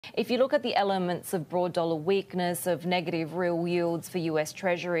If you look at the elements of broad dollar weakness, of negative real yields for US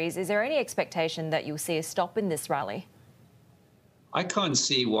Treasuries, is there any expectation that you'll see a stop in this rally? I can't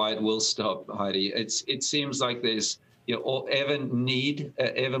see why it will stop, Heidi. It seems like there's ever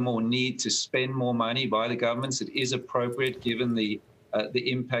more need to spend more money by the governments. It is appropriate given the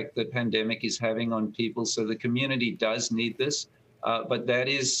impact the pandemic is having on people. So the community does need this, but that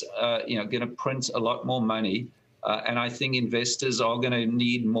is going to print a lot more money. And I think investors are going to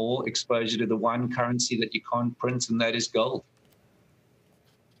need more exposure to the one currency that you can't print, and that is gold.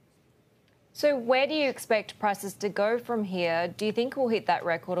 So where do you expect prices to go from here? Do you think we'll hit that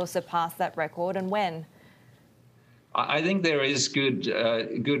record or surpass that record, and when? I think there is good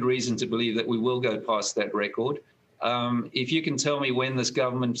reason to believe that we will go past that record. If you can tell me when this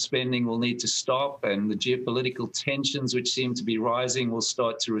government spending will need to stop and the geopolitical tensions which seem to be rising will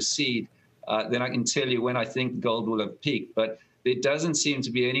start to recede, then I can tell you when I think gold will have peaked. But there doesn't seem to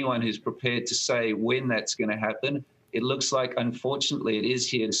be anyone who's prepared to say when that's going to happen. It looks like, unfortunately, it is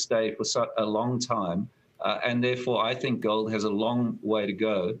here to stay for a long time. And therefore, I think gold has a long way to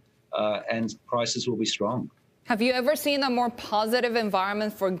go and prices will be strong. Have you ever seen a more positive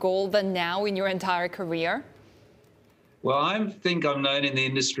environment for gold than now in your entire career? Well, I think I'm known in the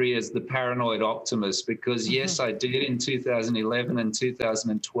industry as the paranoid optimist because, yes, I did in 2011 and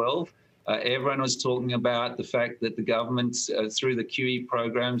 2012. Everyone was talking about the fact that the government, through the QE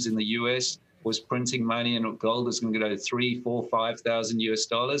programs in the US, was printing money and gold is going to go to $3,000, $4,000, $5,000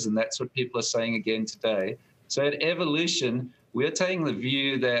 US, and that's what people are saying again today. So at Evolution, we're taking the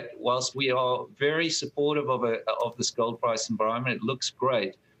view that whilst we are very supportive of this gold price environment, it looks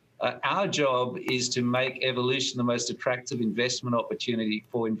great. Our job is to make Evolution the most attractive investment opportunity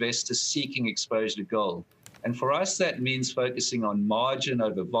for investors seeking exposure to gold. And for us, that means focusing on margin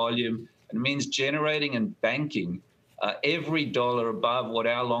over volume, and it means generating and banking every dollar above what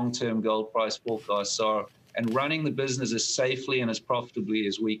our long-term gold price forecasts are and running the business as safely and as profitably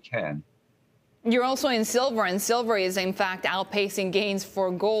as we can. You're also in silver, and silver is, in fact, outpacing gains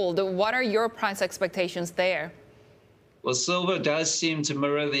for gold. What are your price expectations there? Well, silver does seem to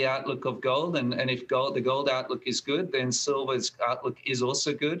mirror the outlook of gold, and if the gold outlook is good, then silver's outlook is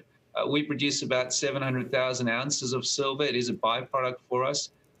also good. We produce about 700,000 ounces of silver. It is a byproduct for us.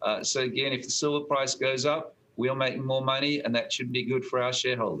 So again, if the silver price goes up, we'll make more money, and that should be good for our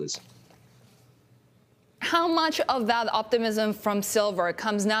shareholders. How much of that optimism from silver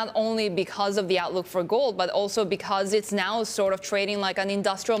comes not only because of the outlook for gold, but also because it's now sort of trading like an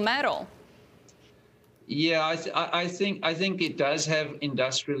industrial metal? Yeah, I think it does have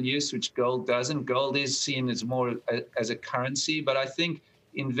industrial use, which gold doesn't. Gold is seen as more as a currency, but I think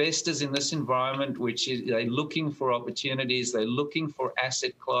investors in this environment, which is they're looking for opportunities, they're looking for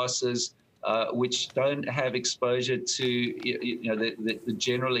asset classes which don't have exposure to the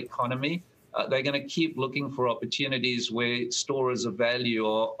general economy. They're going to keep looking for opportunities where storers of value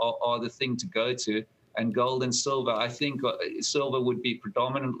are the thing to go to. And gold and silver, I think silver would be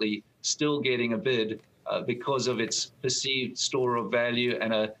predominantly still getting a bid because of its perceived store of value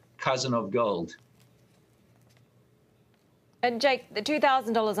and a cousin of gold. And Jake, the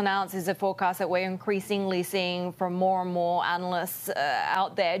 $2,000 an ounce is a forecast that we're increasingly seeing from more and more analysts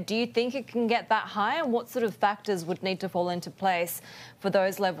out there. Do you think it can get that high? And what sort of factors would need to fall into place for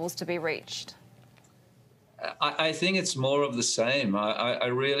those levels to be reached? I think it's more of the same. I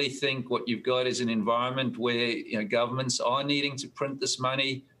really think what you've got is an environment where governments are needing to print this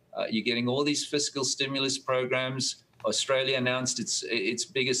money. You're getting all these fiscal stimulus programs. Australia announced its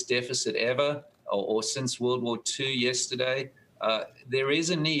biggest deficit ever, or since World War II yesterday. There is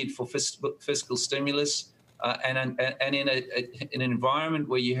a need for fiscal stimulus, and in an environment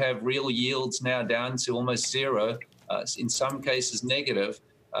where you have real yields now down to almost zero, in some cases negative,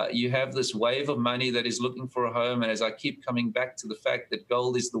 you have this wave of money that is looking for a home. And as I keep coming back to the fact that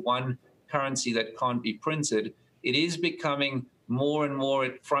gold is the one currency that can't be printed, it is becoming more and more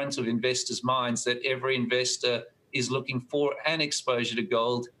at front of investors' minds that every investor is looking for an exposure to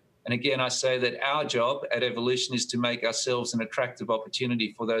gold. And again, I say that our job at Evolution is to make ourselves an attractive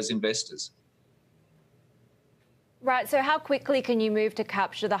opportunity for those investors. Right, so how quickly can you move to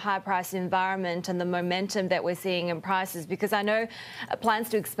capture the high price environment and the momentum that we're seeing in prices? Because I know plans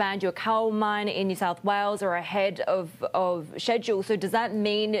to expand your coal mine in New South Wales are ahead of schedule. So does that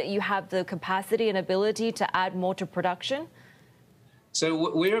mean you have the capacity and ability to add more to production?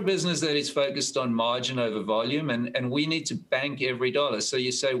 So we're a business that is focused on margin over volume, and we need to bank every dollar. So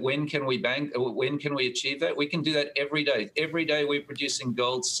you say, when can we bank? When can we achieve that? We can do that every day. Every day we're producing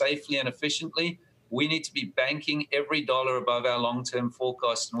gold safely and efficiently. We need to be banking every dollar above our long-term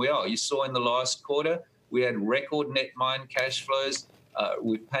forecast, and we are. You saw in the last quarter, we had record net mine cash flows.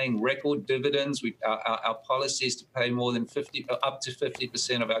 We're paying record dividends. Our policy is to pay more than up to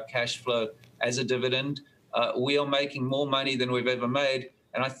 50% of our cash flow as a dividend. We are making more money than we've ever made.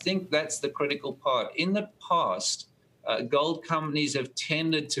 And I think that's the critical part. In the past, gold companies have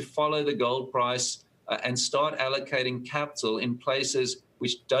tended to follow the gold price and start allocating capital in places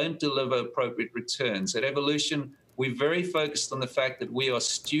which don't deliver appropriate returns. At Evolution, we're very focused on the fact that we are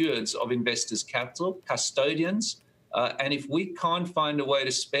stewards of investors' capital, custodians, and if we can't find a way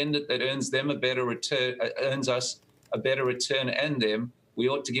to spend it that earns them a better return, earns us a better return and them, we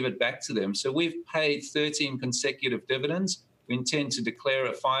ought to give it back to them. So we've paid 13 consecutive dividends. We intend to declare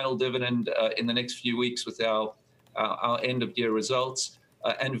a final dividend in the next few weeks with our end-of-year results,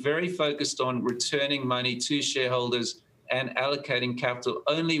 and very focused on returning money to shareholders and allocating capital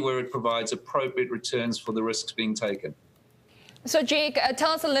only where it provides appropriate returns for the risks being taken. So, Jake,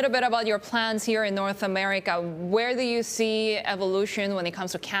 tell us a little bit about your plans here in North America. Where do you see Evolution when it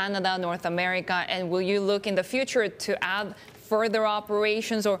comes to Canada, North America, and will you look in the future to add further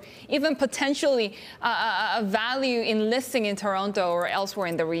operations or even potentially a value in listing in Toronto or elsewhere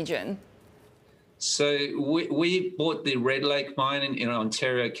in the region? So we bought the Red Lake mine in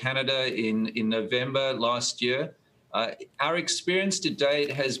Ontario, Canada in November last year. Our experience to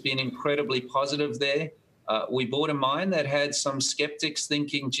date has been incredibly positive there. We bought a mine that had some skeptics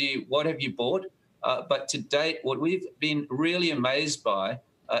thinking, gee, what have you bought? But to date, what we've been really amazed by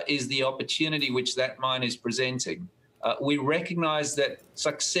is the opportunity which that mine is presenting. We recognize that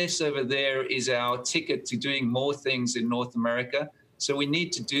success over there is our ticket to doing more things in North America. So we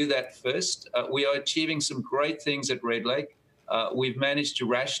need to do that first. We are achieving some great things at Red Lake. We've managed to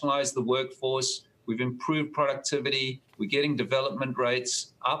rationalize the workforce. We've improved productivity. We're getting development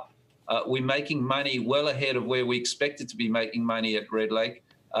rates up. We're making money well ahead of where we expected to be making money at Red Lake.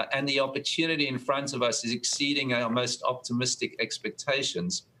 And the opportunity in front of us is exceeding our most optimistic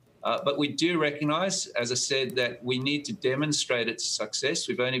expectations. But we do recognize, as I said, that we need to demonstrate its success.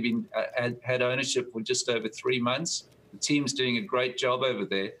 We've only been had ownership for just over 3 months. The team's doing a great job over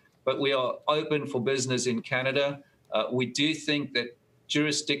there. But we are open for business in Canada. We do think that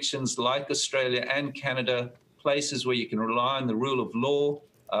jurisdictions like Australia and Canada, places where you can rely on the rule of law,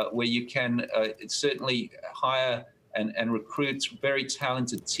 where you can certainly hire and recruit very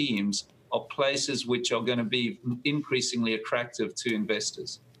talented teams, are places which are going to be increasingly attractive to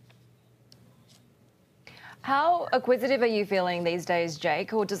investors. How acquisitive are you feeling these days,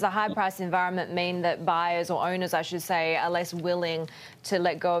 Jake? Or does the high price environment mean that buyers, or owners, I should say, are less willing to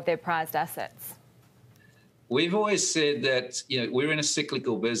let go of their prized assets? We've always said that we're in a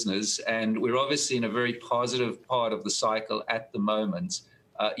cyclical business, and we're obviously in a very positive part of the cycle at the moment.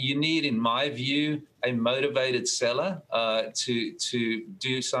 You need, in my view, a motivated seller to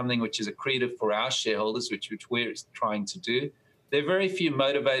do something which is accretive for our shareholders, which we're trying to do. There are very few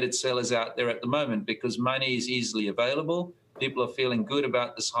motivated sellers out there at the moment because money is easily available. People are feeling good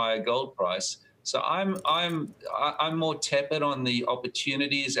about this higher gold price. So I'm more tepid on the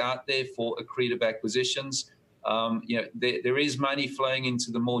opportunities out there for accretive acquisitions. There is money flowing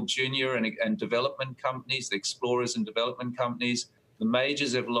into the more junior and development companies, the explorers and development companies. The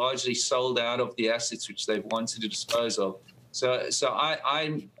majors have largely sold out of the assets which they've wanted to dispose of. So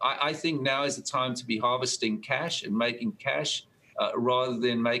I think now is the time to be harvesting cash and making cash rather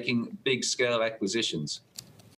than making big-scale acquisitions.